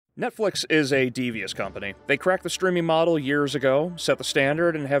Netflix is a devious company. They cracked the streaming model years ago, set the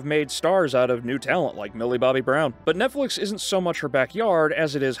standard, and have made stars out of new talent like Millie Bobby Brown. But Netflix isn't so much her backyard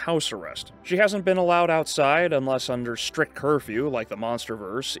as it is house arrest. She hasn't been allowed outside unless under strict curfew like the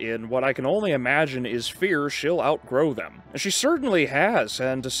Monsterverse, in what I can only imagine is fear she'll outgrow them. And she certainly has,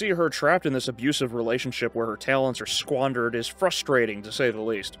 and to see her trapped in this abusive relationship where her talents are squandered is frustrating to say the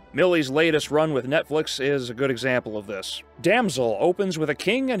least. Millie's latest run with Netflix is a good example of this. Damsel opens with a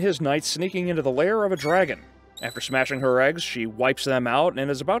king and his knights sneaking into the lair of a dragon. After smashing her eggs, she wipes them out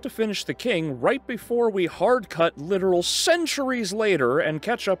and is about to finish the king right before we hard-cut literal centuries later and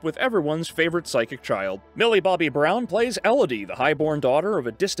catch up with everyone's favorite psychic child. Millie Bobby Brown plays Elodie, the highborn daughter of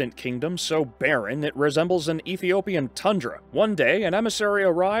a distant kingdom so barren it resembles an Ethiopian tundra. One day, an emissary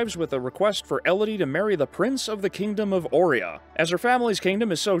arrives with a request for Elodie to marry the prince of the kingdom of Oria. As her family's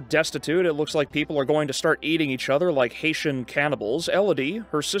kingdom is so destitute it looks like people are going to start eating each other like Haitian cannibals, Elodie,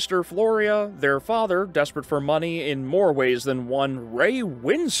 her sister Floria, their father, desperate for money in more ways than one, Ray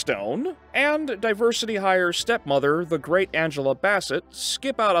Winstone, and diversity hire stepmother, the great Angela Bassett,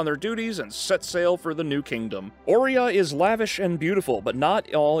 skip out on their duties and set sail for the new kingdom. Oria is lavish and beautiful, but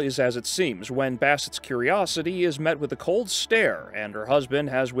not all is as it seems when Bassett's curiosity is met with a cold stare, and her husband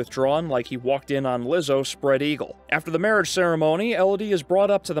has withdrawn like he walked in on Lizzo spread eagle. After the marriage ceremony, Elodie is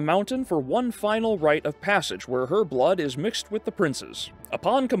brought up to the mountain for one final rite of passage where her blood is mixed with the prince's.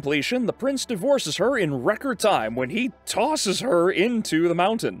 Upon completion, the prince divorces her in record time when he tosses her into the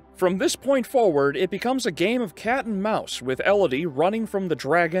mountain. From this point forward, it becomes a game of cat and mouse, with Elodie running from the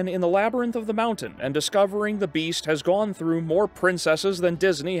dragon in the labyrinth of the mountain and discovering the beast has gone through more princesses than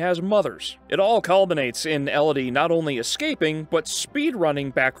Disney has mothers. It all culminates in Elodie not only escaping, but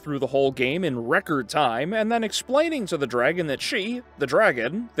speedrunning back through the whole game in record time, and then explaining to the dragon that she, the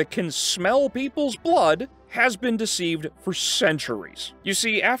dragon, that can smell people's blood, has been deceived for centuries. You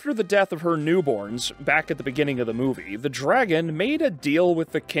see, after the death of her newborns, back at the beginning of the movie, the dragon made a deal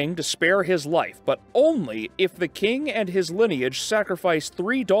with the king to spare his life, but only if the king and his lineage sacrificed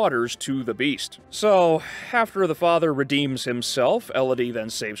 3 daughters to the beast. So, after the father redeems himself, Elodie then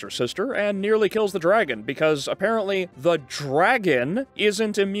saves her sister and nearly kills the dragon, because apparently the dragon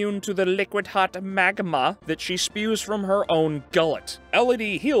isn't immune to the liquid hot magma that she spews from her own gullet.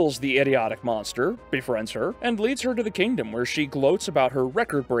 Elodie heals the idiotic monster, befriends her, and leads her to the kingdom where she gloats about her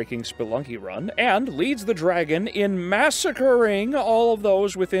record-breaking Spelunky run, and leads the dragon in massacring all of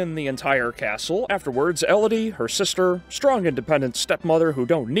those within the entire castle. Afterwards, Elodie, her sister, strong independent stepmother who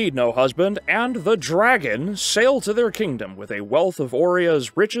don't need no husband, and the dragon sail to their kingdom with a wealth of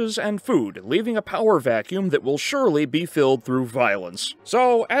Oria's riches and food, leaving a power vacuum that will surely be filled through violence.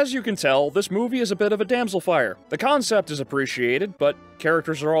 So, as you can tell, this movie is a bit of a damsel fire. The concept is appreciated, but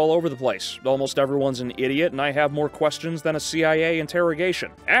characters are all over the place. Almost everyone's an idiot, and I have more questions than a CIA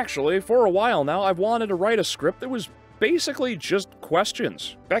interrogation. Actually, for a while now, I've wanted to write a script that was basically just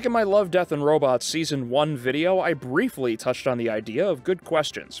questions. Back in my Love, Death, and Robots Season 1 video, I briefly touched on the idea of good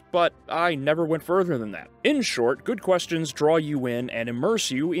questions, but I never went further than that. In short, good questions draw you in and immerse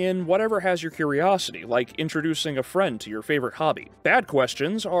you in whatever has your curiosity, like introducing a friend to your favorite hobby. Bad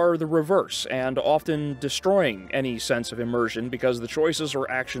questions are the reverse, and often destroying any sense of immersion because the choices or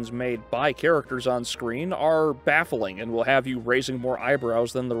actions made by characters on screen are baffling and will have you raising more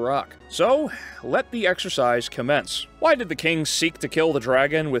eyebrows than The Rock. So, let the exercise commence. Why did the king seek to kill the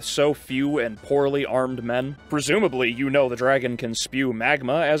dragon with so few and poorly armed men? Presumably, you know the dragon can spew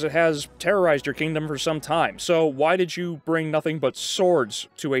magma, as it has terrorized your kingdom for some time, so why did you bring nothing but swords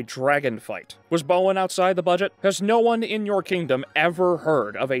to a dragon fight? Was Bowen outside the budget? Has no one in your kingdom ever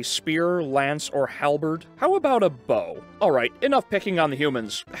heard of a spear, lance, or halberd? How about a bow? Alright, enough picking on the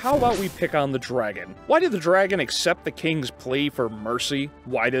humans. How about we pick on the dragon? Why did the dragon accept the king's plea for mercy?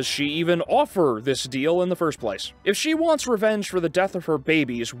 Why does she even offer this deal in the first place? If she wants revenge for the death of her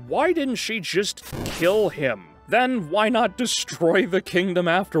babies, why didn't she just kill him? Then why not destroy the kingdom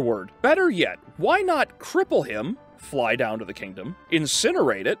afterward? Better yet, why not cripple him, fly down to the kingdom,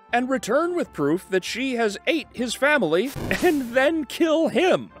 incinerate it, and return with proof that she has ate his family, and then kill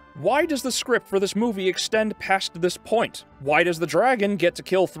him? Why does the script for this movie extend past this point? Why does the dragon get to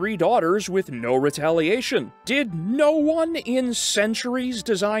kill 3 daughters with no retaliation? Did no one in centuries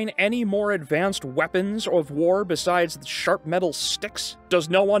design any more advanced weapons of war besides the sharp metal sticks? Does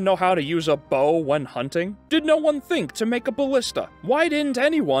no one know how to use a bow when hunting? Did no one think to make a ballista? Why didn't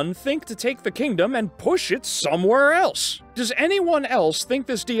anyone think to take the kingdom and push it somewhere else? Does anyone else think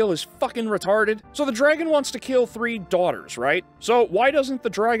this deal is fucking retarded? So the dragon wants to kill 3 daughters, right? So why doesn't the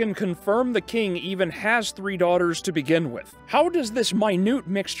dragon confirm the king even has 3 daughters to begin with? off. How does this minute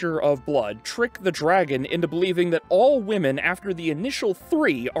mixture of blood trick the dragon into believing that all women after the initial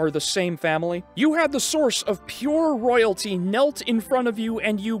 3 are the same family? You had the source of pure royalty knelt in front of you,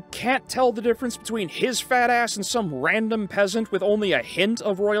 and you can't tell the difference between his fat ass and some random peasant with only a hint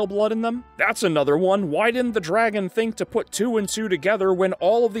of royal blood in them? That's another one. Why didn't the dragon think to put 2 and 2 together when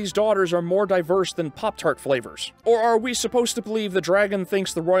all of these daughters are more diverse than Pop-Tart flavors? Or are we supposed to believe the dragon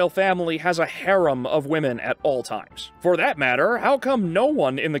thinks the royal family has a harem of women at all times? For that matter, how come no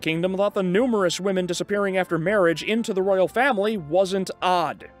one in the kingdom thought the numerous women disappearing after marriage into the royal family wasn't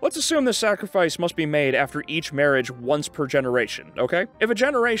odd? Let's assume this sacrifice must be made after each marriage once per generation, okay? If a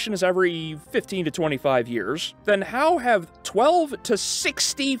generation is every 15 to 25 years, then how have 12 to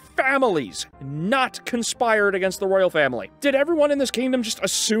 60 families not conspired against the royal family? Did everyone in this kingdom just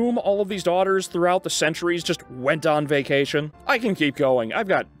assume all of these daughters throughout the centuries just went on vacation? I can keep going. I've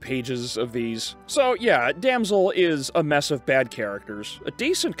got pages of these. So yeah, Damsel is a mess of bad characters. A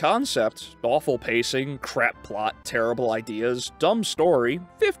decent concept, awful pacing, crap plot, terrible ideas, dumb story,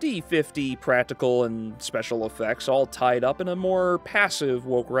 50-50 practical and special effects all tied up in a more passive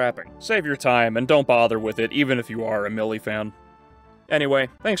woke wrapping. Save your time and don't bother with it even if you are a Millie fan. Anyway,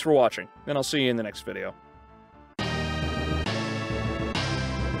 thanks for watching, and I'll see you in the next video.